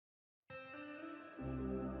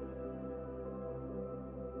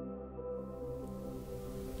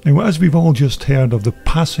Now, as we've all just heard of the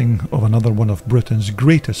passing of another one of Britain's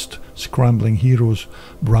greatest scrambling heroes,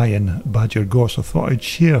 Bryan Badger Goss, I thought I'd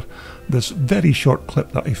share this very short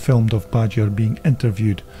clip that I filmed of Badger being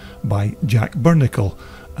interviewed by Jack Burnicle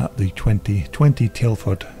at the 2020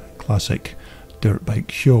 Telford Classic Dirt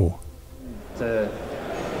Bike Show.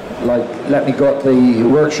 Let me go up the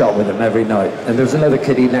workshop with him every night, and there's another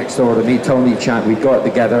kiddie next door to me, Tony Chant. We'd go out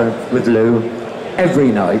together with Lou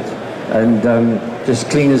every night and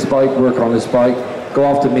just clean his bike, work on his bike, go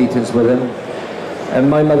off to meetings with him. And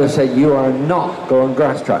my mother said, you are not going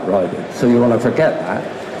grass track riding, so you want to forget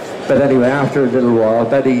that. But anyway, after a little while,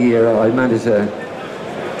 about a year, I managed to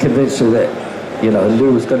convince her that, you know,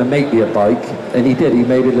 Lou was going to make me a bike, and he did. He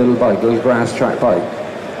made a little bike, a little grass track bike.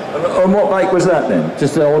 And what bike was that then?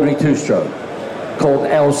 Just an ordinary two-stroke called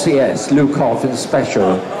LCS, Lou Coffin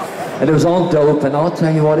Special. And it was on dope, and I'll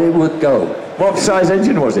tell you what, it would go. What size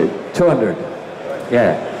engine was it? 200,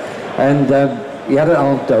 yeah. And he had it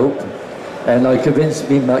on dope, and I convinced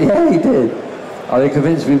me mum, yeah, he did. I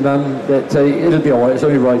convinced me mum that it'll be all right, it's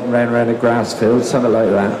only riding around a grass field, something like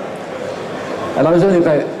that. And I was only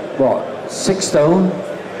about, what, 6 stone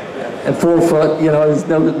and 4 foot, you know, there's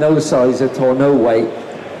no size at all, no weight.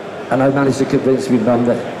 And I managed to convince me mum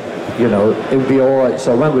that, you know, it would be all right.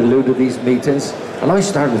 So I went with Lou to these meetings, and I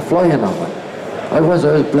started flying on it. I was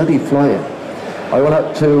bloody flying. I went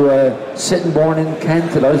up to Sittingbourne in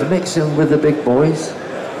Kent, and I was mixing with the big boys.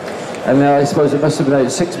 And I suppose it must have been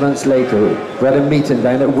about 6 months later, we had a meeting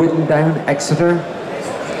down at Whittendown, Exeter,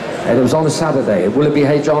 and it was on a Saturday. Will it be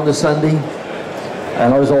H on the Sunday?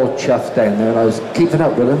 And I was all chuffed down there, and I was keeping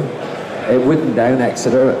up with him at Whittendown,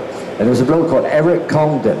 Exeter. And there was a bloke called Eric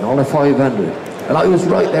Congdon on a 500, and I was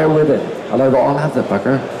right there with him. And I thought, I'll have the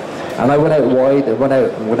bugger. And I went out wide, and went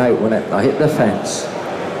out, and I hit the fence.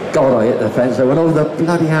 God, I hit the fence. I went over the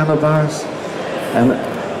bloody handlebars, and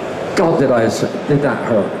God, did that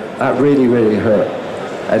hurt. That really, really hurt.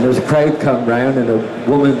 And there was a crowd come round, and a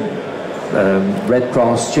woman, Red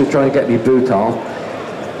Cross, she was trying to get me boot off.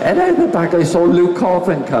 And out the back, I saw Lou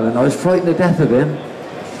Coffin coming. I was frightened to death of him.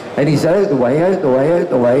 And he said, out the way, out the way, out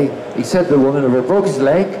the way. He said to the woman, have I broke his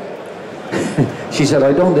leg? She said,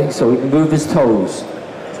 I don't think so, he can move his toes.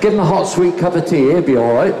 Give him a hot, sweet cup of tea, he'll be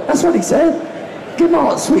all right. That's what he said. Give him a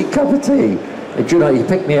hot, sweet cup of tea. And you know, he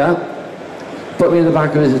picked me up, put me in the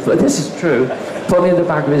back of his, this is true, put me in the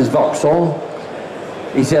back of his Vauxhall.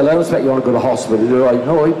 He said, I don't expect you want to go to the hospital, do I?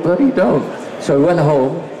 No, I bloody don't. So he went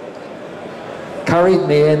home, carried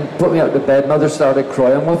me in, put me out to bed, mother started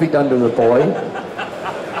crying, what have you done to the boy?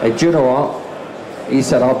 And do you know what? He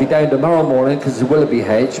said, I'll be down tomorrow morning because the Willoughby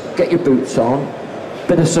Hedge, get your boots on,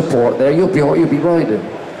 bit of support there, you'll be riding.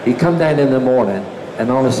 He come down in the morning, and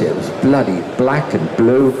honestly, it was bloody black and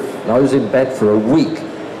blue, and I was in bed for a week.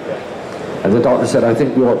 And the doctor said, I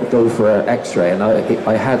think we ought to go for an x-ray, and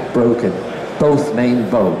I had broken both main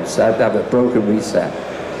bones. I had to have a broken reset.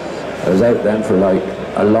 I was out then for like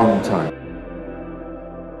a long time.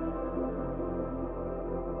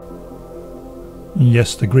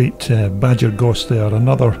 Yes, the great Badger Goss there,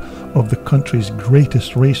 another of the country's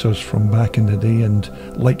greatest racers from back in the day, and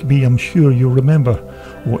like me, I'm sure you'll remember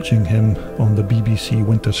watching him on the BBC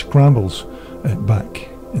Winter Scrambles back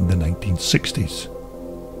in the 1960s.